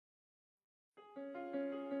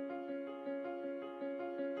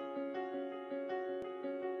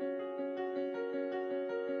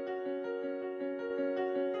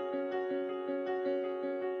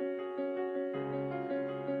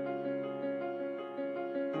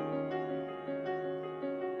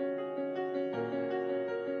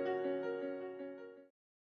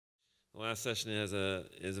last session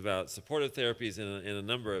is about supportive therapies in a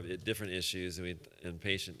number of different issues and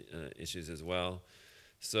patient issues as well.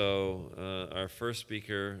 So our first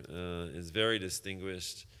speaker is very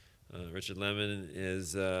distinguished. Richard Lemen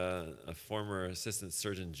is a former Assistant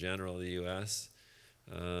Surgeon General of the U.S.,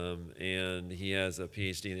 and he has a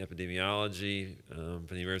PhD in epidemiology from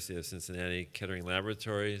the University of Cincinnati Kettering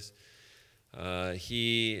Laboratories.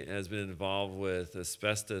 He has been involved with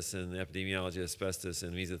asbestos and the epidemiology of asbestos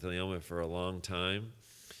and mesothelioma for a long time.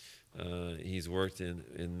 He's worked in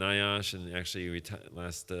NIOSH, and actually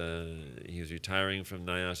he was retiring from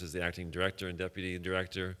NIOSH as the acting director and deputy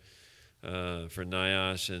director for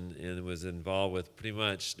NIOSH, and was involved with pretty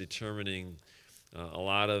much determining a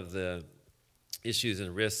lot of the issues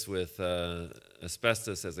and risks with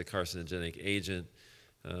asbestos as a carcinogenic agent,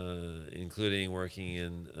 including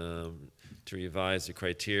working to revise the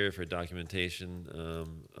criteria for documentation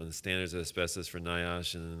on the standards of asbestos for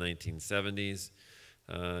NIOSH in the 1970s.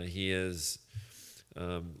 He has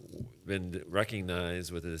been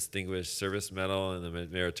recognized with a Distinguished Service Medal and the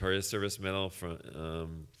Meritorious Service Medal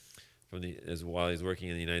while he's working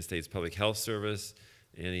in the United States Public Health Service,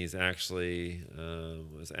 and he's actually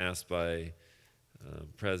was asked by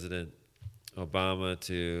President Obama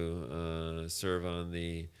to serve on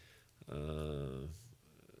the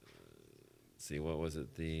what was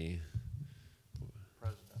it, the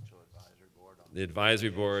Presidential Advisory Board. The advisory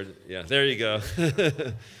board, yeah, there you go.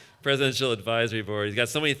 Presidential Advisory Board. He's got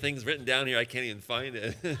so many things written down here I can't even find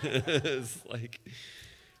it. It's like,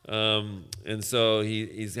 and so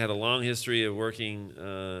he's had a long history of working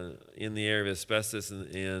in the area of asbestos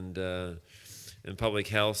and public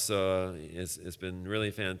health. So it's been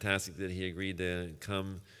really fantastic that he agreed to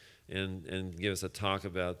come and give us a talk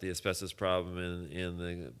about the asbestos problem and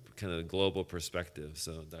the kind of global perspective.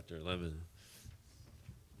 So, Dr. Lemen.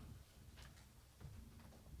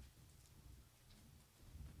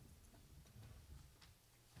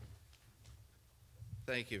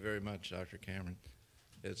 Thank you very much, Dr. Cameron.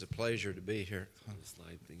 It's a pleasure to be here. The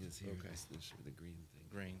slide thing is here. Okay. The green thing.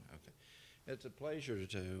 Green, okay. It's a pleasure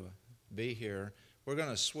to be here. We're going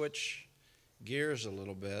to switch gears a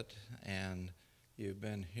little bit, and you've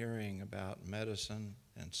been hearing about medicine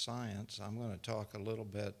and science. I'm going to talk a little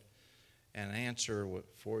bit and answer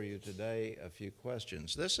for you today a few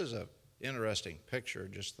questions. This is an interesting picture,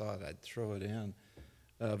 just thought I'd throw it in,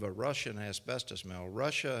 of a Russian asbestos mill.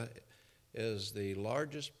 Russia is the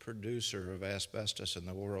largest producer of asbestos in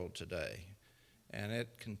the world today, and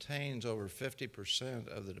it contains over 50%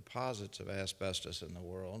 of the deposits of asbestos in the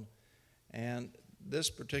world. And this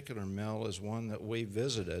particular mill is one that we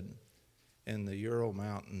visited in the Ural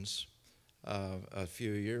Mountains a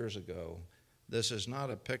few years ago. This is not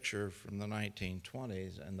a picture from the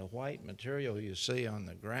 1920s, and the white material you see on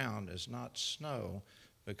the ground is not snow,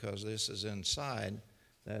 because this is inside.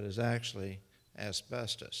 That is actually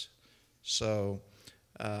asbestos. So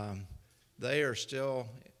they are still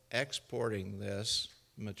exporting this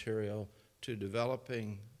material to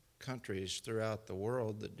developing countries throughout the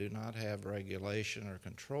world that do not have regulation or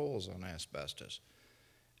controls on asbestos.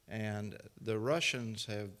 And the Russians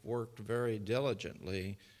have worked very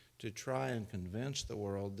diligently to try and convince the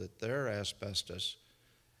world that their asbestos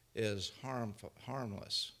is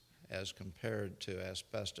harmless as compared to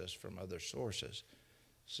asbestos from other sources.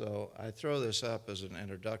 So I throw this up as an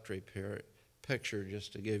introductory picture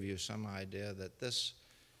just to give you some idea that this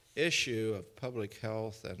issue of public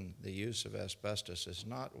health and the use of asbestos is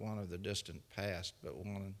not one of the distant past, but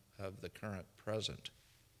one of the current present.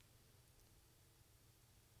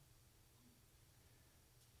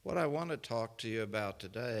 What I want to talk to you about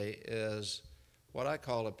today is what I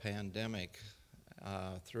call a pandemic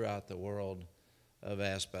throughout the world of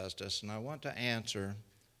asbestos, and I want to answer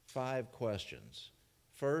 5 questions.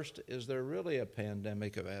 First, is there really a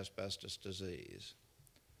pandemic of asbestos disease?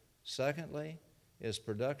 Secondly, is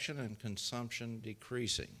production and consumption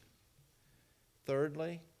decreasing?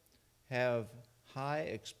 Thirdly, have high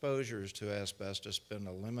exposures to asbestos been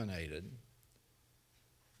eliminated?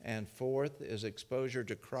 And fourth, is exposure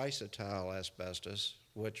to chrysotile asbestos,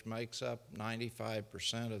 which makes up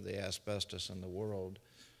 95% of the asbestos in the world,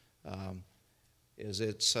 is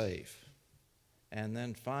it safe? And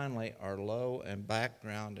then finally, are low and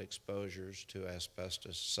background exposures to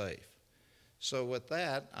asbestos safe? So with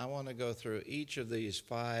that, I want to go through each of these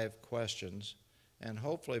 5 questions, and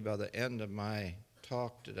hopefully by the end of my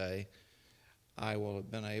talk today, I will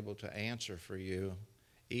have been able to answer for you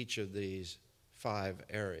each of these 5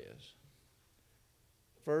 areas.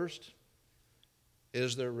 First,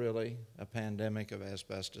 is there really a pandemic of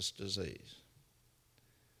asbestos disease?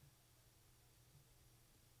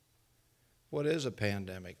 What is a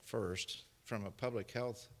pandemic first? From a public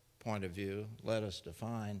health point of view, let us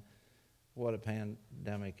define what a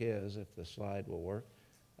pandemic is, if the slide will work.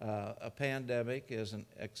 A pandemic is an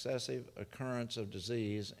excessive occurrence of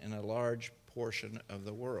disease in a large portion of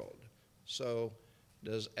the world. So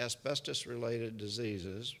does asbestos-related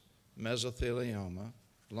diseases, mesothelioma,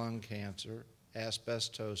 lung cancer,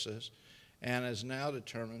 asbestosis, and is now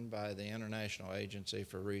determined by the International Agency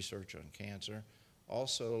for Research on Cancer,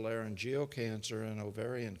 also laryngeal cancer and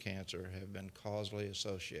ovarian cancer have been causally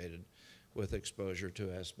associated with exposure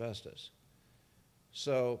to asbestos.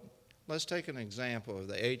 So let's take an example of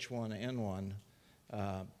the H1N1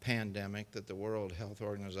 pandemic that the World Health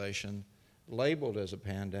Organization labeled as a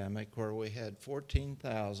pandemic, where we had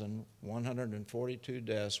 14,142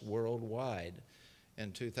 deaths worldwide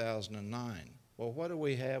in 2009. Well, what do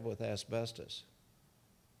we have with asbestos?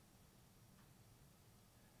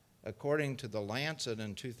 According to the Lancet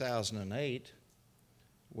in 2008,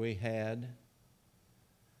 we had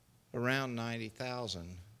around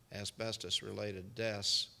 90,000 asbestos-related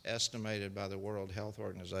deaths estimated by the World Health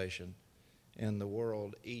Organization in the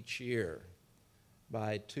world each year.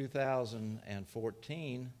 By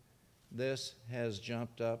 2014, this has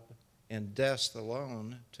jumped up in deaths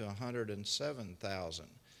alone to 107,000.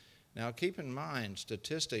 Now keep in mind,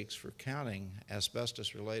 statistics for counting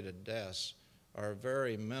asbestos-related deaths are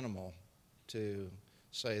very minimal, to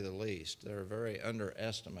say the least. They're very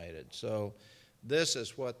underestimated. So this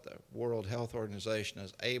is what the World Health Organization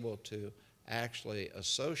is able to actually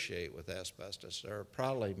associate with asbestos. There are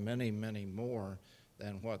probably many, many more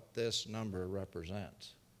than what this number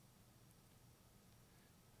represents.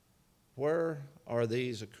 Where are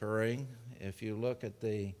these occurring? If you look at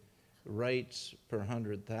the rates per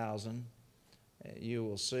 100,000, you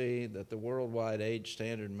will see that the worldwide age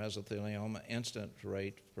standard mesothelioma incidence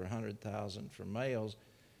rate per 100,000 for males,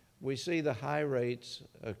 we see the high rates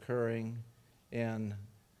occurring in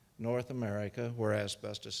North America, where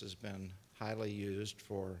asbestos has been highly used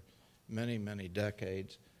for many, many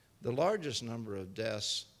decades. The largest number of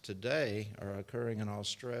deaths today are occurring in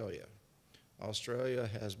Australia. Australia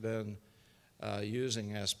has been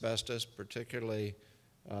using asbestos, particularly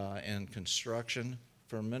in construction,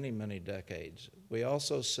 for many, many decades. We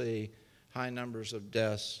also see high numbers of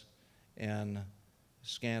deaths in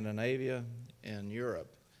Scandinavia and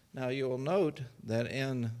Europe. Now you will note that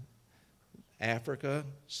in Africa,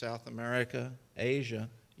 South America, Asia,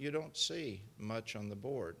 you don't see much on the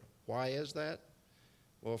board. Why is that?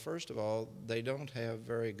 Well, first of all, they don't have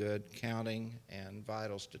very good counting and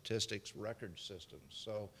vital statistics record systems.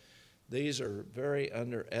 So these are very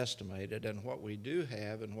underestimated, and what we do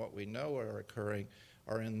have and what we know are occurring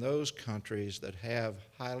are in those countries that have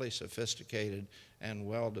highly sophisticated and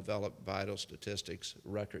well-developed vital statistics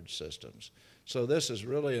record systems. So this is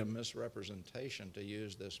really a misrepresentation to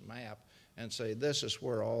use this map and say this is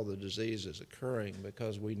where all the disease is occurring,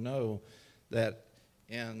 because we know that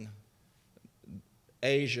in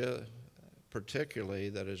Asia, particularly,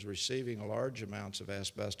 that is receiving large amounts of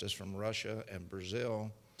asbestos from Russia and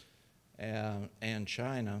Brazil and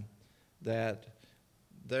China, that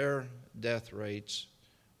their death rates,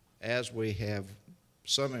 as we have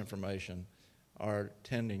some information, are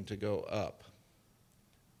tending to go up.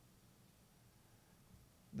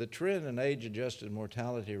 The trend in age-adjusted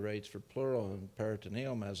mortality rates for pleural and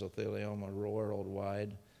peritoneal mesothelioma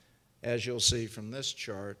worldwide, as you'll see from this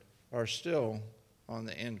chart, are still on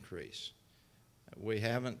the increase. We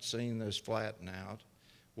haven't seen this flatten out.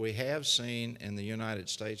 We have seen in the United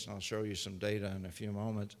States, and I'll show you some data in a few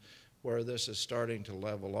moments, where this is starting to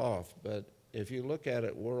level off. But if you look at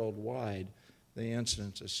it worldwide, the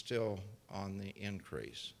incidence is still on the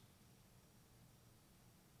increase.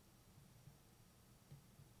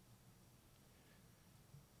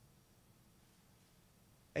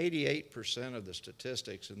 %8 of the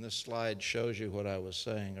statistics, and this slide shows you what I was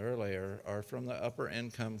saying earlier, are from the upper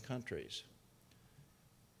income countries.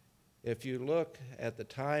 If you look at the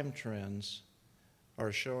time trends,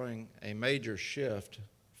 are showing a major shift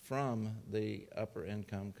from the upper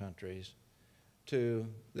income countries to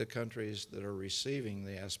the countries that are receiving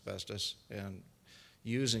the asbestos and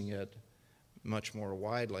using it much more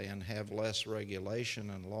widely and have less regulation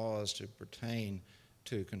and laws to pertain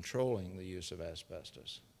to controlling the use of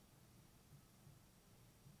asbestos.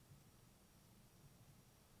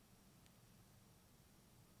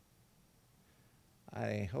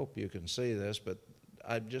 I hope you can see this, but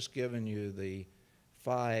I've just given you the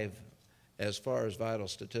 5, as far as vital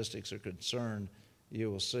statistics are concerned. You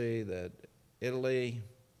will see that Italy,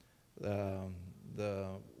 the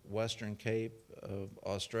Western Cape of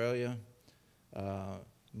Australia,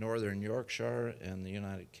 Northern Yorkshire in the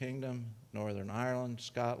United Kingdom, Northern Ireland,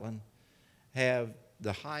 Scotland, have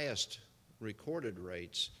the highest recorded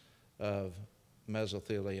rates of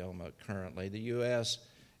mesothelioma currently. The U.S.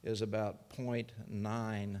 is about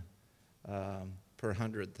 0.9 per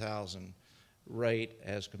 100,000 rate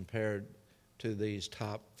as compared to these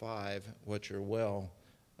top 5, which are well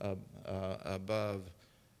above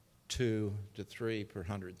 2 to 3 per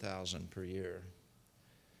 100,000 per year.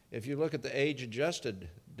 If you look at the age-adjusted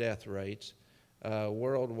death rates,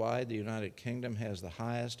 worldwide, the United Kingdom has the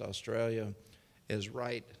highest. Australia is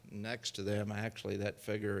right next to them. Actually, that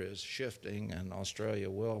figure is shifting, and Australia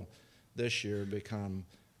will this year become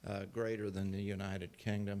greater than the United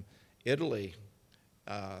Kingdom. Italy,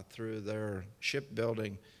 through their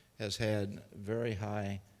shipbuilding, has had very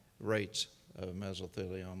high rates of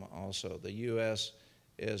mesothelioma also. The U.S.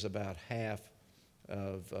 is about half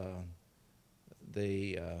of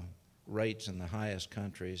the rates in the highest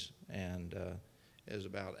countries and is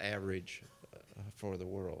about average for the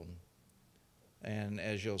world. And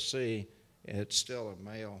as you'll see, it's still a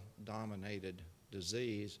male-dominated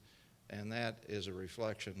disease, and that is a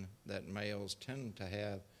reflection that males tend to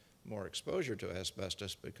have more exposure to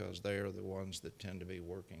asbestos because they are the ones that tend to be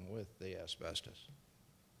working with the asbestos.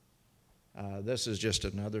 This is just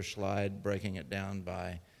another slide breaking it down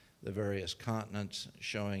by the various continents,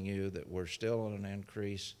 showing you that we're still in an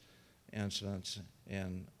increase incidence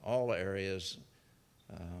in all areas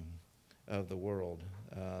of the world.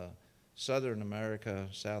 Southern America,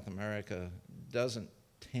 South America doesn't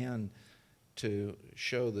tend to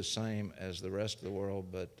show the same as the rest of the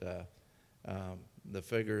world, but the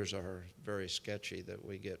figures are very sketchy that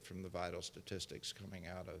we get from the vital statistics coming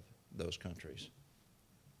out of those countries.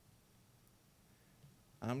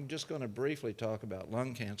 I'm just going to briefly talk about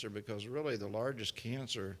lung cancer because really the largest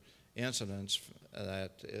cancer incidence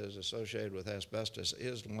that is associated with asbestos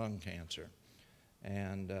is lung cancer.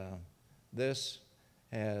 And this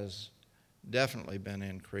has definitely been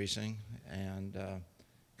increasing and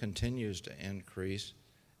continues to increase.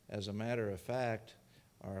 As a matter of fact,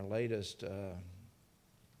 our latest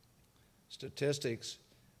statistics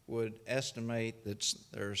would estimate that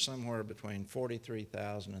there are somewhere between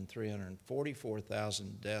 43,000 and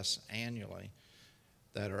 344,000 deaths annually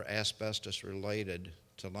that are asbestos related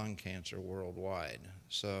to lung cancer worldwide.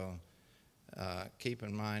 So keep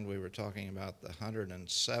in mind we were talking about the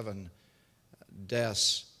 107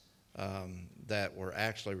 deaths that were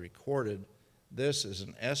actually recorded. This is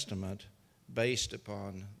an estimate based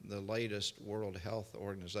upon the latest World Health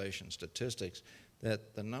Organization statistics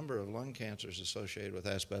that the number of lung cancers associated with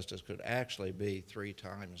asbestos could actually be 3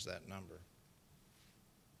 times that number.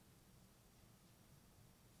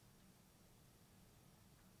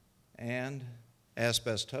 And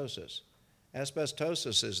asbestosis.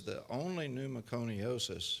 Asbestosis is the only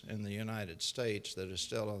pneumoconiosis in the United States that is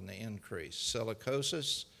still on the increase.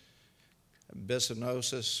 Silicosis,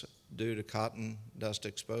 bisonosis due to cotton dust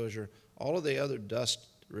exposure, all of the other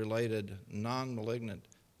dust-related non-malignant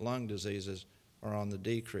lung diseases are on the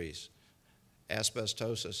decrease.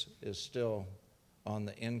 Asbestosis is still on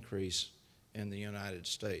the increase in the United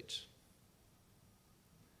States.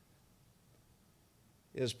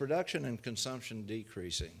 Is production and consumption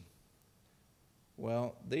decreasing?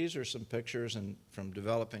 Well, these are some pictures from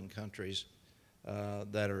developing countries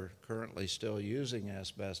that are currently still using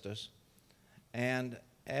asbestos. And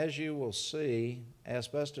as you will see,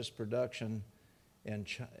 asbestos production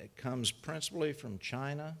comes principally from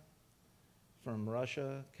China, from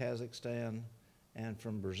Russia, Kazakhstan, and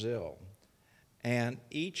from Brazil. And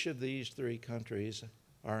each of these 3 countries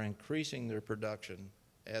are increasing their production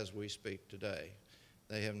as we speak today.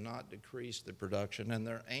 They have not decreased the production, and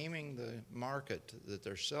they're aiming the market that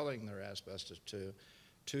they're selling their asbestos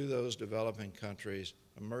to those developing countries,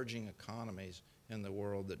 emerging economies in the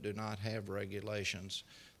world that do not have regulations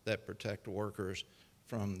that protect workers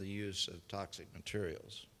from the use of toxic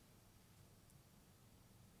materials.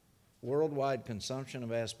 Worldwide consumption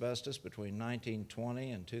of asbestos between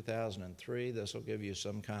 1920 and 2003, this will give you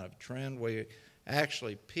some kind of trend. We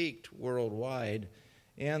actually peaked worldwide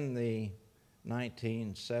in the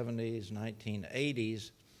 1970s,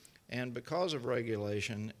 1980s, and because of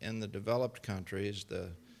regulation in the developed countries,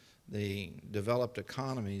 the developed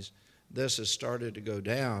economies, this has started to go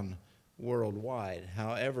down worldwide.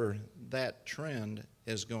 However, that trend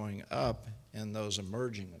is going up in those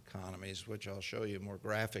emerging economies, which I'll show you more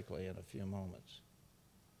graphically in a few moments.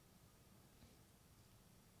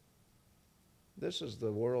 This is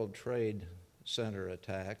the World Trade Center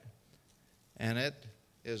attack, and it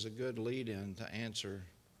is a good lead-in to answer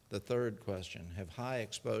the third question: have high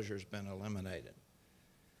exposures been eliminated?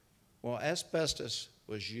 Well, asbestos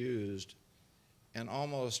was used in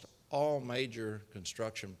almost all major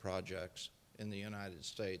construction projects in the United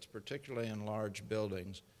States, particularly in large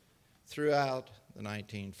buildings, throughout the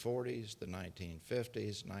 1940s, the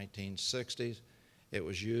 1950s, 1960s. It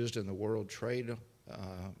was used in the World Trade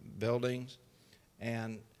buildings,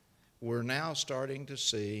 and we're now starting to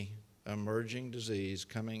see emerging disease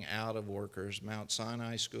coming out of workers. Mount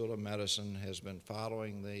Sinai School of Medicine has been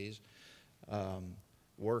following these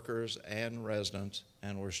workers and residents,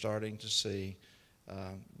 and we're starting to see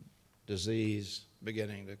disease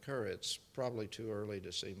beginning to occur. It's probably too early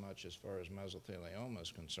to see much as far as mesothelioma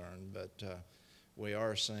is concerned, but we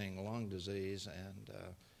are seeing lung disease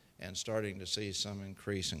and starting to see some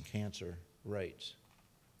increase in cancer rates.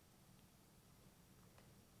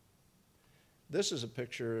 This is a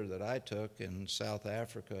picture that I took in South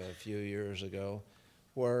Africa a few years ago,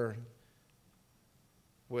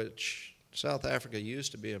 which South Africa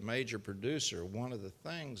used to be a major producer. One of the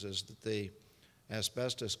things is that the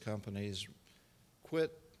asbestos companies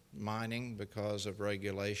quit mining because of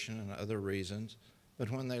regulation and other reasons, but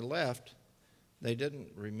when they left, they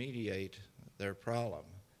didn't remediate their problem.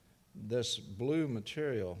 This blue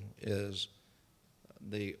material is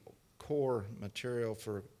the core material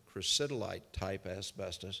for crucidolite type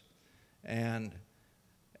asbestos, and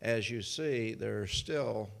as you see, there are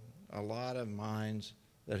still a lot of mines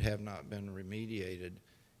that have not been remediated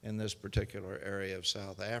in this particular area of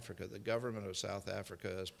South Africa. The government of South Africa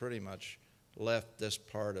has pretty much left this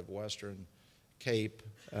part of Western Cape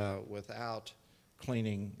without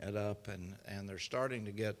cleaning it up, and they're starting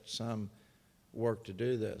to get some work to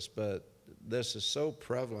do this, but this is so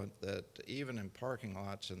prevalent that even in parking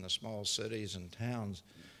lots in the small cities and towns,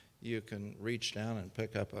 you can reach down and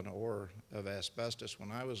pick up an ore of asbestos.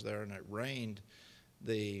 When I was there and it rained,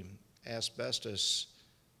 the asbestos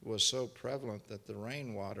was so prevalent that the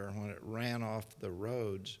rainwater, when it ran off the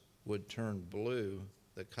roads, would turn blue,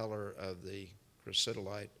 the color of the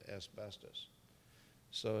crucidolite asbestos.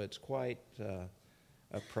 So it's quite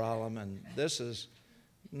a problem, and this is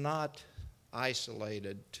not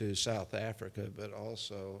isolated to South Africa, but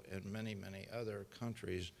also in many, many other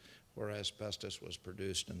countries where asbestos was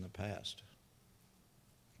produced in the past.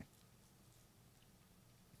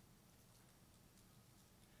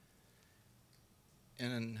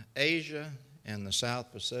 In Asia and the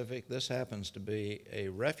South Pacific, this happens to be a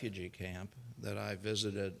refugee camp that I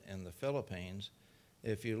visited in the Philippines.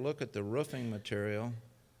 If you look at the roofing material,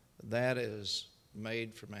 that is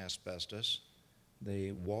made from asbestos.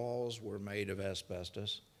 The walls were made of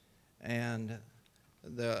asbestos, and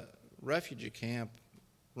the refugee camp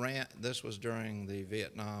this was during the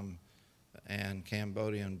Vietnam and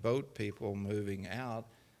Cambodian boat people moving out,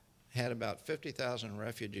 had about 50,000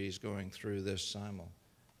 refugees going through this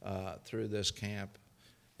through this camp.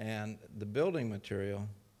 And the building material,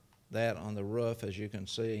 that on the roof, as you can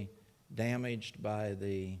see, damaged by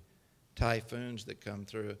the typhoons that come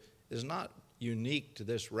through, is not unique to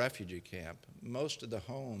this refugee camp. Most of the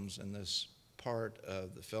homes in this part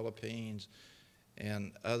of the Philippines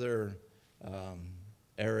and other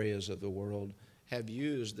areas of the world have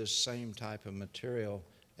used this same type of material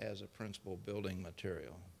as a principal building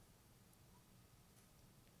material.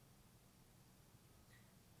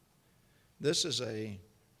 This is a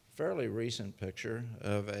fairly recent picture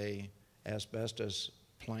of a asbestos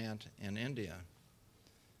plant in India,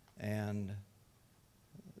 and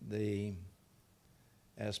the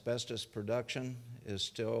asbestos production is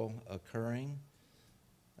still occurring.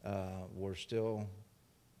 We're still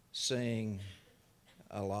seeing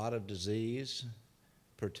a lot of disease,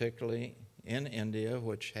 particularly in India,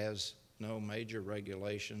 which has no major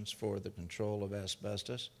regulations for the control of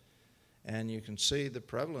asbestos. And you can see the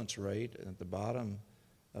prevalence rate at the bottom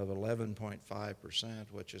of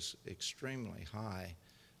 11.5%, which is extremely high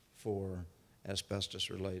for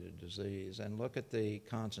asbestos-related disease. And look at the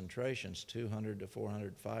concentrations, 200 to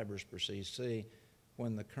 400 fibers per cc,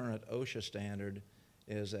 when the current OSHA standard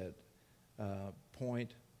is at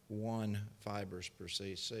 0.1 fibers per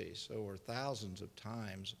cc. So we're thousands of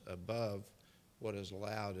times above what is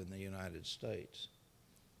allowed in the United States.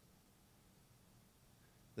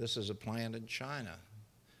 This is a plant in China,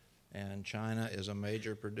 and China is a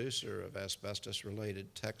major producer of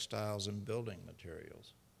asbestos-related textiles and building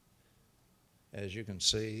materials. As you can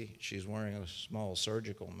see, she's wearing a small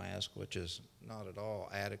surgical mask, which is not at all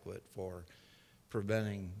adequate for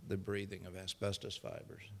preventing the breathing of asbestos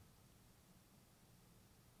fibers.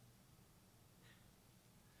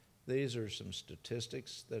 These are some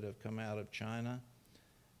statistics that have come out of China,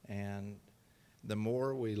 and the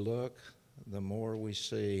more we look, the more we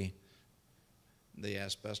see the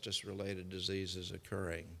asbestos-related diseases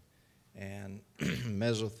occurring. and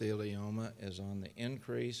mesothelioma is on the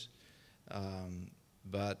increase.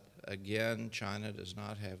 But again, China does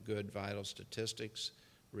not have good vital statistics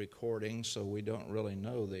recording, so we don't really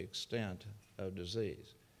know the extent of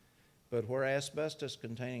disease. But where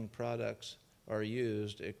asbestos-containing products are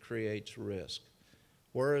used, it creates risk.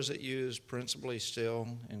 Where is it used? Principally still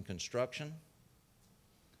in construction.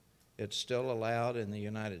 It's still allowed in the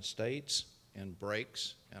United States in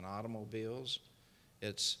brakes and automobiles.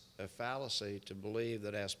 It's a fallacy to believe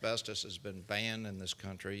that asbestos has been banned in this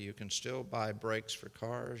country. You can still buy brakes for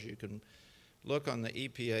cars. You can look on the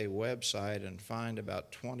EPA website and find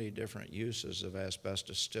about 20 different uses of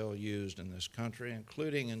asbestos still used in this country,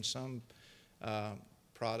 including in some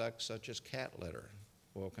products such as cat litter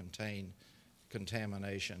will contain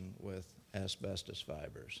contamination with asbestos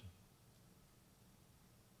fibers.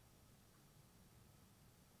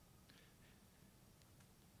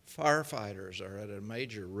 Firefighters are at a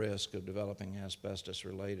major risk of developing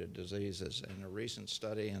asbestos-related diseases. In a recent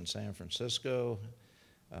study in San Francisco,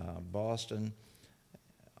 Boston,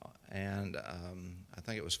 and I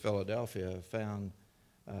think it was Philadelphia, found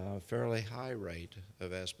a fairly high rate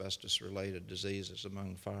of asbestos-related diseases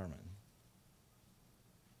among firemen.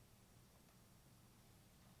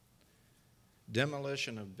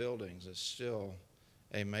 Demolition of buildings is still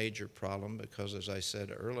a major problem because, as I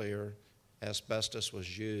said earlier, asbestos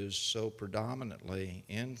was used so predominantly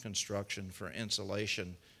in construction for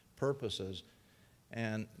insulation purposes.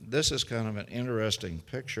 And this is kind of an interesting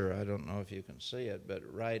picture. I don't know if you can see it, but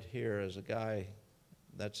right here is a guy,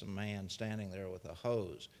 that's a man standing there with a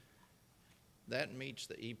hose. That meets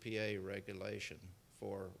the EPA regulation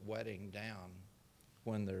for wetting down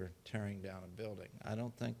when they're tearing down a building. I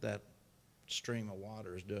don't think that stream of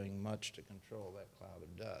water is doing much to control that cloud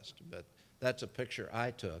of dust, but that's a picture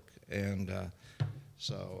I took, and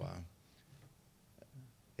so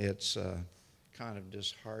it's kind of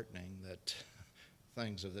disheartening that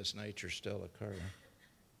things of this nature still occur.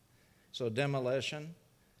 So demolition,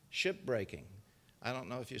 shipbreaking. I don't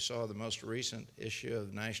know if you saw the most recent issue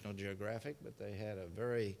of National Geographic, but they had a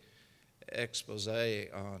very expose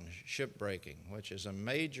on shipbreaking, which is a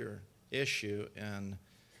major issue in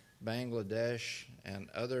Bangladesh and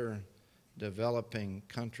other developing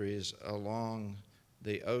countries along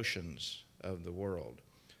the oceans of the world.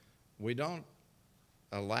 We don't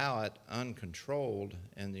allow it uncontrolled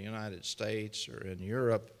in the United States or in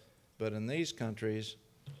Europe, but in these countries,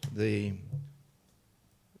 the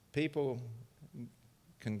people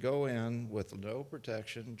can go in with no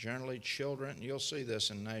protection, generally children. You'll see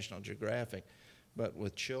this in National Geographic, but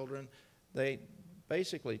with children, they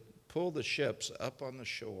basically pull the ships up on the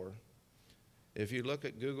shore. If you look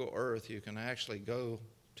at Google Earth, you can actually go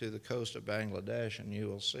to the coast of Bangladesh and you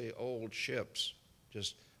will see old ships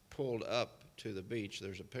just pulled up to the beach.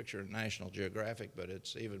 There's a picture in National Geographic, but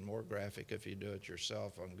it's even more graphic if you do it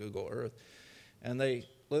yourself on Google Earth. And they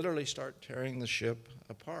literally start tearing the ship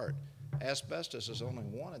apart. Asbestos is only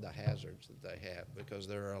one of the hazards that they have because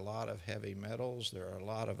there are a lot of heavy metals, there are a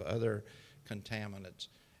lot of other contaminants.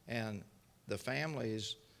 And the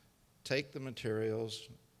families take the materials,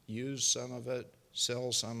 use some of it,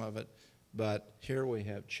 sell some of it, but here we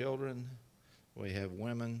have children, we have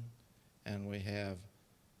women, and we have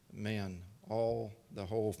men, the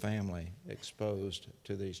whole family exposed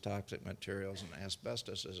to these toxic materials, and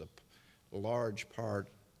asbestos is a large part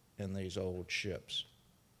in these old ships.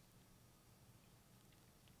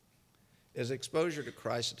 Is exposure to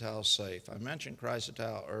chrysotile safe? I mentioned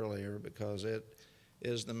chrysotile earlier because it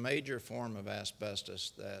is the major form of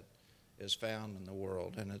asbestos that is found in the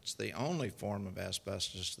world, and it's the only form of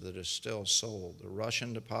asbestos that is still sold. The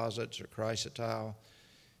Russian deposits are chrysotile.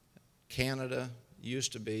 Canada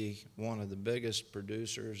used to be one of the biggest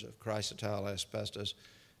producers of chrysotile asbestos.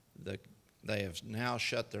 They have now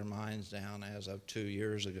shut their mines down as of 2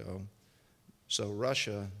 years ago. So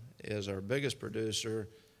Russia is our biggest producer,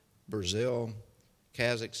 Brazil,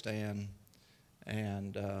 Kazakhstan,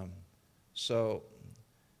 and so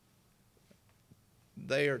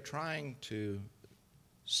they are trying to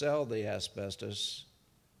sell the asbestos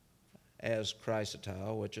as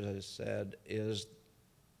chrysotile, which, as I said,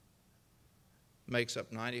 makes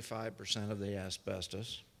up 95% of the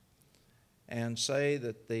asbestos, and say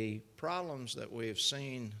that the problems that we've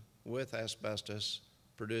seen with asbestos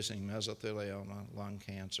producing mesothelioma, lung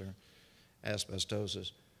cancer,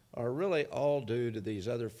 asbestosis, are really all due to these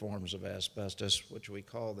other forms of asbestos, which we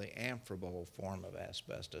call the amphibole form of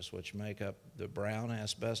asbestos, which make up the brown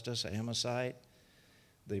asbestos, amosite,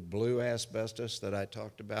 the blue asbestos that I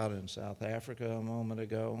talked about in South Africa a moment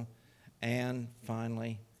ago, and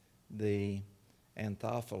finally the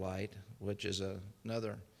anthophyllite, which is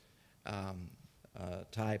another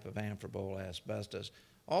type of amphibole asbestos.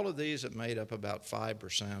 All of these have made up about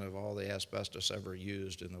 5% of all the asbestos ever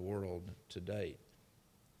used in the world to date.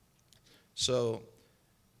 So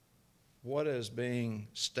what is being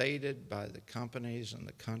stated by the companies and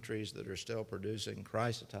the countries that are still producing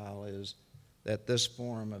chrysotile is that this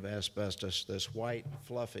form of asbestos, this white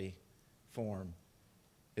fluffy form,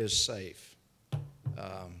 is safe.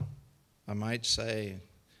 I might say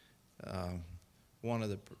one of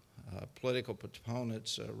the political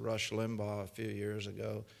proponents, Rush Limbaugh, a few years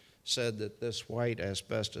ago, said that this white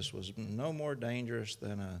asbestos was no more dangerous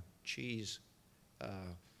than a cheese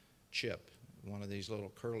chip, one of these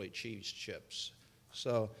little curly cheese chips.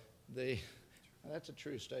 So that's a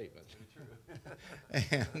true statement.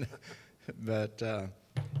 But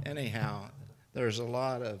anyhow, there's a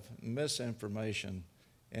lot of misinformation,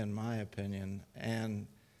 in my opinion, and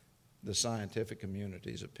the scientific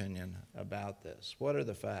community's opinion about this. What are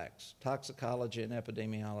the facts? Toxicology and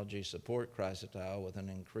epidemiology support chrysotile with an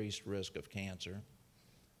increased risk of cancer.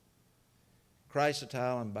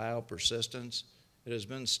 Chrysotile and biopersistence. It has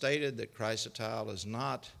been stated that chrysotile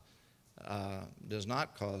does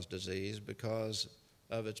not cause disease because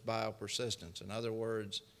of its biopersistence. In other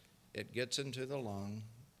words, it gets into the lung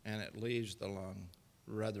and it leaves the lung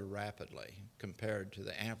rather rapidly compared to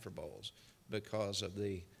the amphiboles because of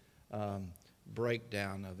the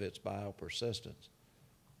breakdown of its biopersistence.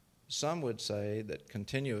 Some would say that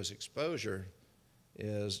continuous exposure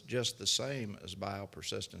is just the same as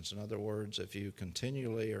biopersistence. In other words, if you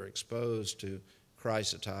continually are exposed to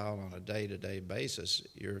chrysotile on a day-to-day basis,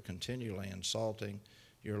 you're continually insulting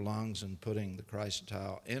your lungs and putting the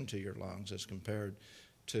chrysotile into your lungs as compared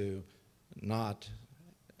to not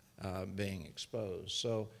being exposed.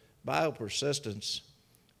 So biopersistence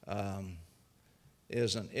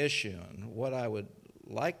is an issue. And what I would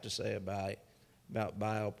like to say about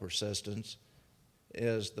biopersistence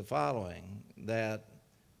is the following, that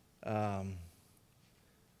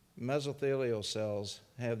mesothelial cells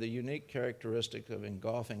have the unique characteristic of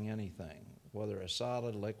engulfing anything, whether a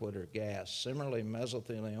solid, liquid, or gas. Similarly,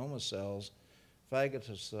 mesothelioma cells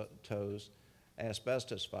phagocytose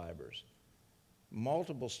asbestos fibers.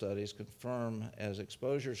 Multiple studies confirm as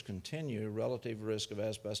exposures continue, relative risk of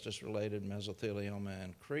asbestos-related mesothelioma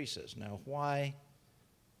increases. Now, why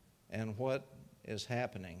and what is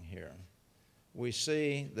happening here? We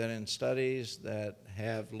see that in studies that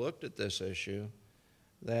have looked at this issue,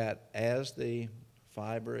 that as the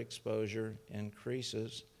fiber exposure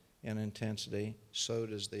increases in intensity, so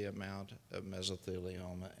does the amount of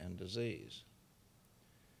mesothelioma and disease.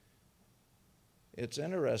 It's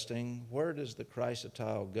interesting, where does the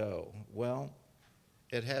chrysotile go? Well,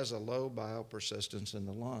 it has a low biopersistence in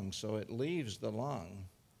the lung, so it leaves the lung.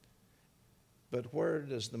 But where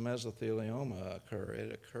does the mesothelioma occur?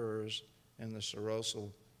 It occurs in the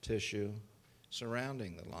serosal tissue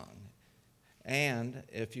surrounding the lung. And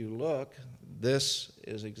if you look, this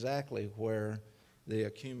is exactly where the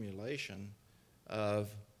accumulation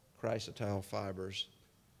of chrysotile fibers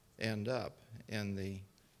end up, in the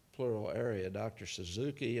pleural area. Dr.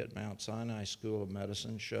 Suzuki at Mount Sinai School of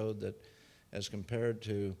Medicine showed that as compared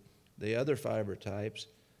to the other fiber types,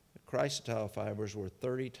 chrysotile fibers were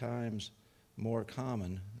 30 times more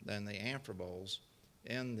common than the amphiboles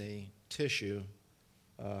in the tissue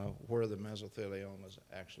where the mesotheliomas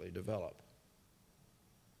actually develop.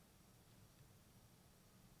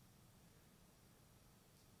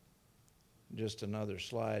 Just another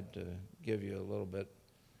slide to give you a little bit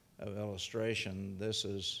of illustration. This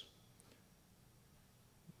is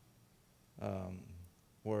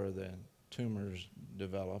where the tumors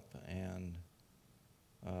develop and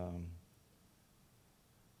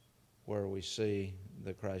where we see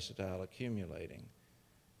the chrysotile accumulating.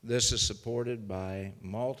 This is supported by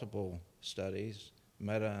multiple studies.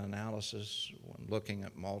 Meta-analysis, looking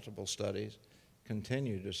at multiple studies,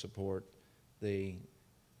 continue to support the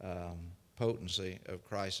potency of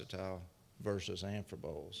chrysotile versus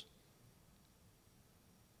amphiboles.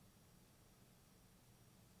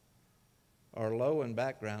 Are low and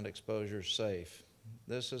background exposures safe?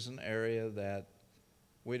 This is an area that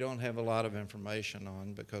we don't have a lot of information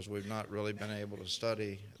on because we've not really been able to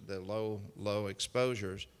study the low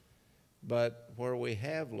exposures. But where we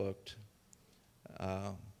have looked,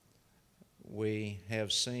 we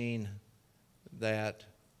have seen that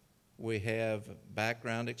we have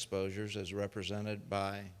background exposures as represented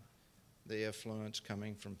by the effluents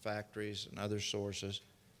coming from factories and other sources,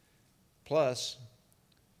 plus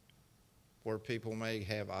where people may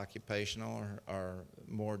have occupational or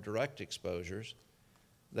more direct exposures,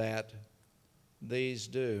 that these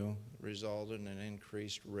do result in an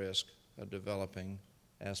increased risk of developing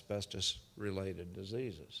asbestos-related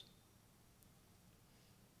diseases.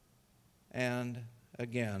 And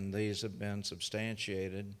again, these have been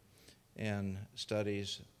substantiated in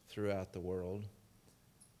studies throughout the world.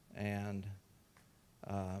 And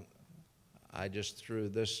I just threw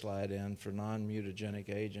this slide in for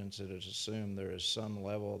non-mutagenic agents. It is assumed there is some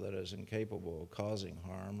level that is incapable of causing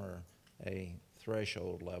harm, or a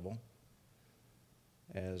threshold level,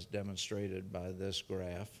 as demonstrated by this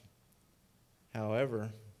graph. However,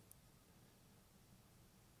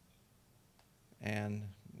 and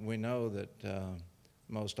we know that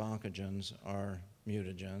most oncogens are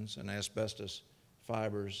mutagens, and asbestos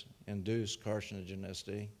fibers induce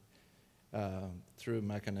carcinogenicity through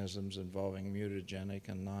mechanisms involving mutagenic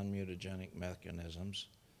and non-mutagenic mechanisms.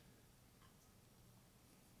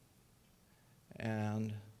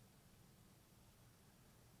 And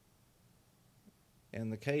in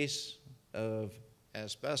the case of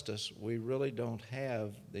asbestos, we really don't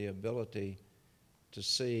have the ability to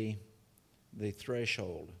see the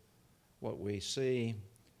threshold. What we see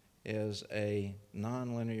is a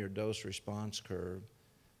nonlinear dose response curve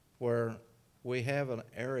where we have an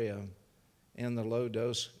area in the low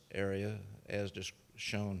dose area, as just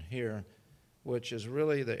shown here, which is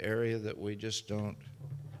really the area that we just don't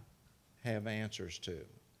have answers to.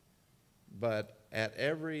 But at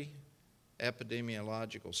every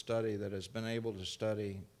epidemiological study that has been able to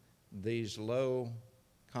study these low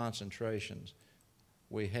concentrations,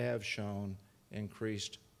 we have shown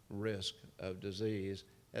increased risk of disease,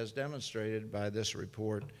 as demonstrated by this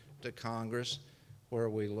report to Congress, where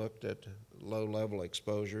we looked at low-level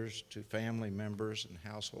exposures to family members and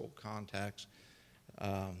household contacts,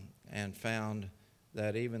 and found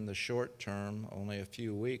that even the short term, only a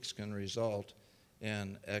few weeks, can result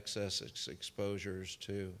in excess exposures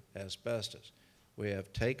to asbestos. We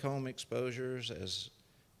have take-home exposures, as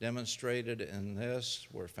demonstrated in this,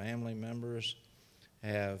 where family members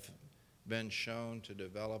have been shown to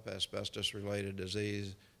develop asbestos-related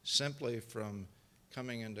disease simply from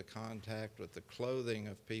coming into contact with the clothing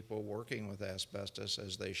of people working with asbestos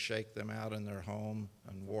as they shake them out in their home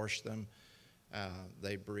and wash them.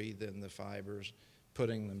 They breathe in the fibers,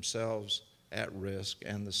 putting themselves at risk.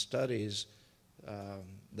 And the studies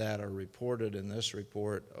that are reported in this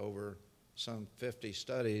report, over some 50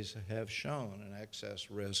 studies, have shown an excess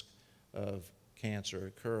risk of cancer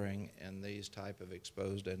occurring in these type of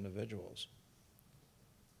exposed individuals.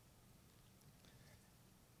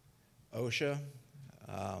 OSHA,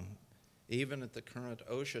 even at the current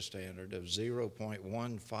OSHA standard of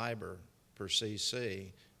 0.1 fiber per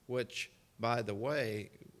cc, which, by the way,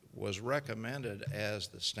 was recommended as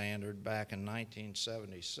the standard back in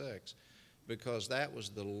 1976, because that was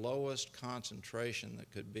the lowest concentration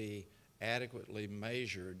that could be adequately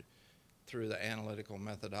measured through the analytical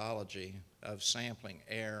methodology of sampling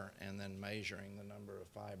air and then measuring the number of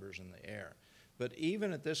fibers in the air. But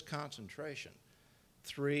even at this concentration,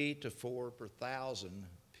 3 to 4 per thousand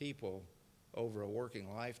people over a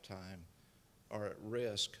working lifetime are at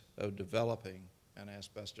risk of developing an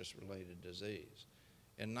asbestos-related disease.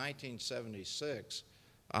 In 1976,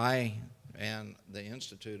 I and the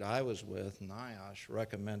institute I was with, NIOSH,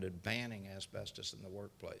 recommended banning asbestos in the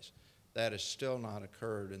workplace. That has still not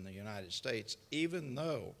occurred in the United States, even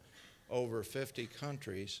though over 50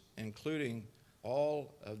 countries, including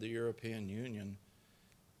all of the European Union,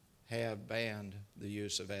 have banned the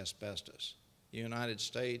use of asbestos. The United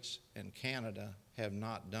States and Canada have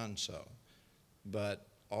not done so, but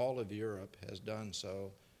all of Europe has done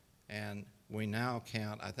so, and we now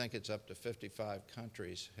count, I think it's up to 55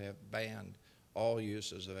 countries have banned all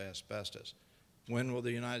uses of asbestos. When will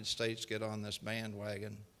the United States get on this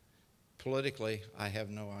bandwagon? Politically, I have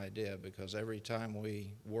no idea, because every time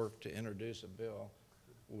we work to introduce a bill,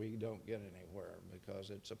 we don't get anywhere, because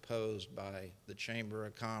it's opposed by the Chamber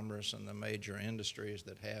of Commerce and the major industries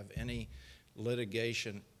that have any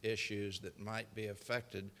litigation issues that might be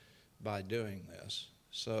affected by doing this.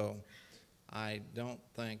 So I don't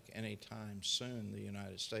think anytime soon the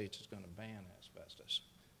United States is going to ban asbestos.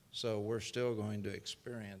 So we're still going to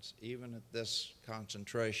experience, even at this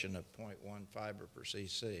concentration of 0.1 fiber per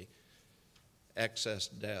cc, excess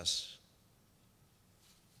deaths.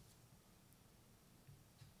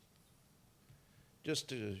 Just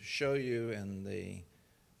to show you in the,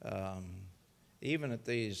 even at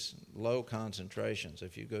these low concentrations,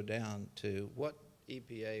 if you go down to what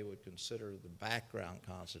EPA would consider the background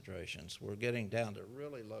concentrations, we're getting down to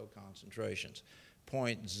really low concentrations,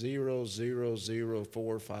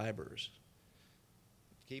 0.0004 fibers.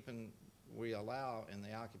 We allow in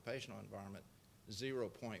the occupational environment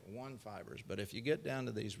 0.1 fibers, but if you get down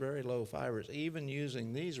to these very low fibers, even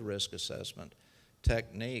using these risk assessment,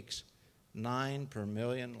 techniques, 9 per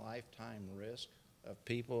million lifetime risk of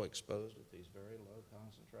people exposed at these very low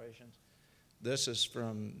concentrations. This is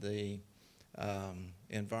from the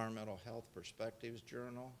Environmental Health Perspectives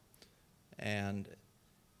Journal. And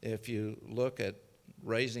if you look at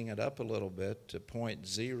raising it up a little bit to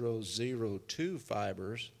 0.002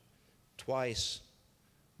 fibers, twice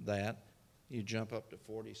that, you jump up to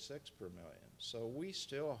 46 per million. So we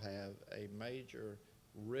still have a major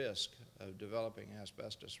risk of developing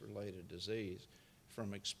asbestos-related disease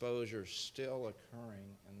from exposure still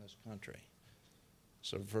occurring in this country.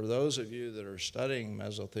 So for those of you that are studying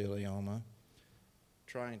mesothelioma,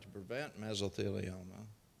 trying to prevent mesothelioma,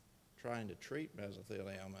 trying to treat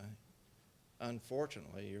mesothelioma,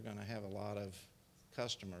 unfortunately, you're going to have a lot of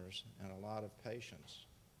customers and a lot of patients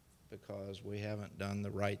because we haven't done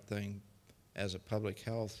the right thing as a public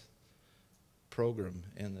health program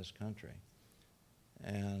in this country.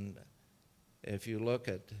 And if you look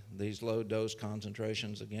at these low dose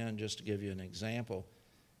concentrations, again, just to give you an example,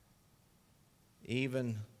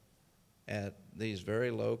 even at these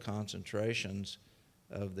very low concentrations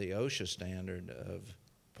of the OSHA standard of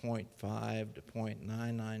 0.5 to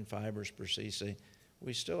 0.99 fibers per cc,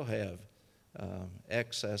 we still have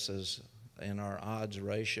excesses in our odds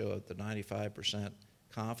ratio at the 95%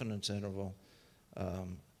 confidence interval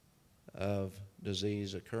of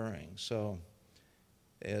disease occurring. So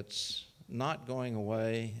it's not going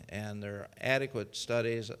away, and there are adequate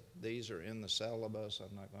studies. These are in the syllabus.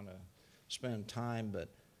 I'm not going to spend time, but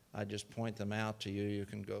I just point them out to you. You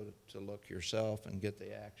can go to look yourself and get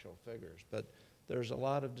the actual figures. But there's a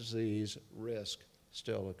lot of disease risk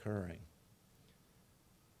still occurring.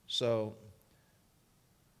 So,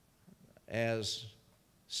 as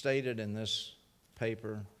stated in this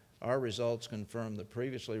paper, our results confirm the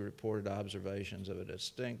previously reported observations of a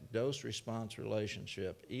distinct dose-response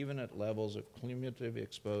relationship, even at levels of cumulative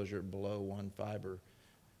exposure below 1 fiber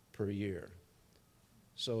per year.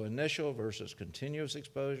 So initial versus continuous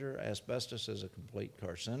exposure, asbestos is a complete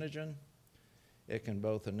carcinogen. It can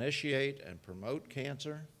both initiate and promote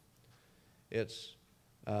cancer. Its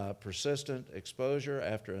persistent exposure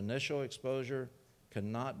after initial exposure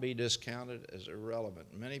cannot be discounted as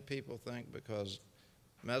irrelevant. Many people think because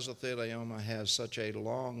mesothelioma has such a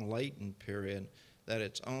long latent period that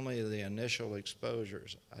it's only the initial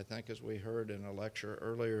exposures. I think as we heard in a lecture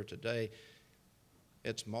earlier today,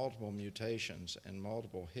 it's multiple mutations and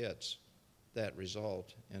multiple hits that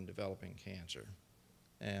result in developing cancer.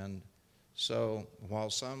 And so while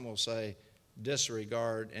some will say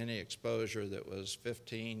disregard any exposure that was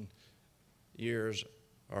 15 years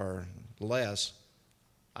or less,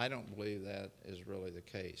 I don't believe that is really the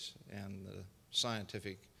case, and the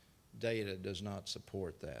scientific data does not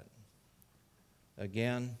support that.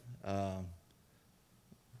 Again,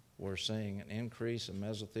 we're seeing an increase in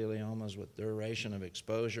mesotheliomas with duration of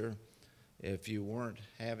exposure. If you weren't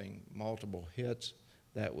having multiple hits,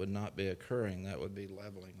 that would not be occurring. That would be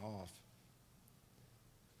leveling off.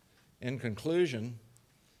 In conclusion,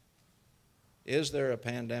 is there a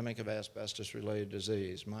pandemic of asbestos-related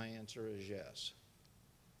disease? My answer is yes.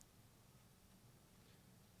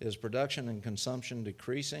 Is production and consumption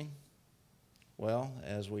decreasing? Well,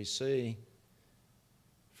 as we see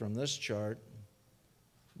from this chart,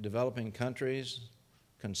 developing countries,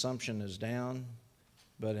 consumption is down,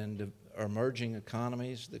 but in emerging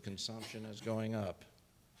economies, the consumption is going up.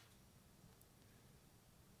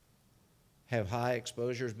 Have high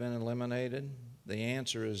exposures been eliminated? The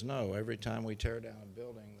answer is no. Every time we tear down a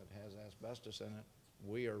building that has asbestos in it,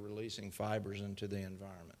 we are releasing fibers into the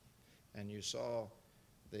environment. And you saw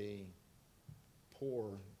the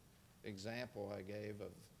poor example I gave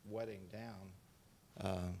of wetting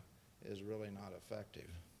down is really not effective.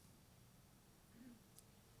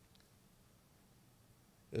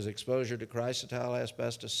 Is exposure to chrysotile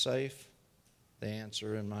asbestos safe? The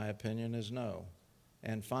answer, in my opinion, is no.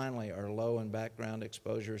 And finally, are low and background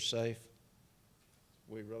exposures safe?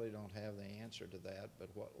 We really don't have the answer to that, but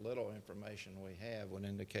what little information we have would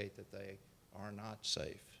indicate that they are not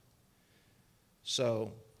safe.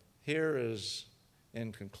 So here is,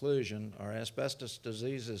 in conclusion, our asbestos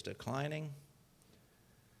disease is declining.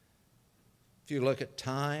 If you look at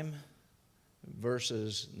time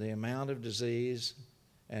versus the amount of disease,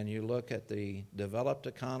 and you look at the developed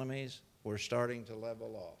economies, we're starting to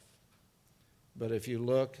level off. But if you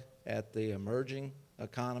look at the emerging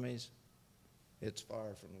economies, it's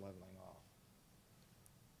far from leveling off.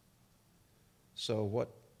 So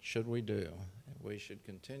what should we do? We should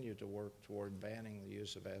continue to work toward banning the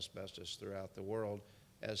use of asbestos throughout the world,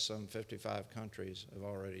 as some 55 countries have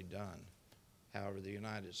already done. However, the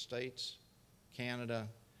United States, Canada,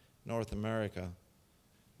 North America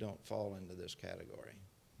don't fall into this category.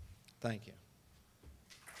 Thank you.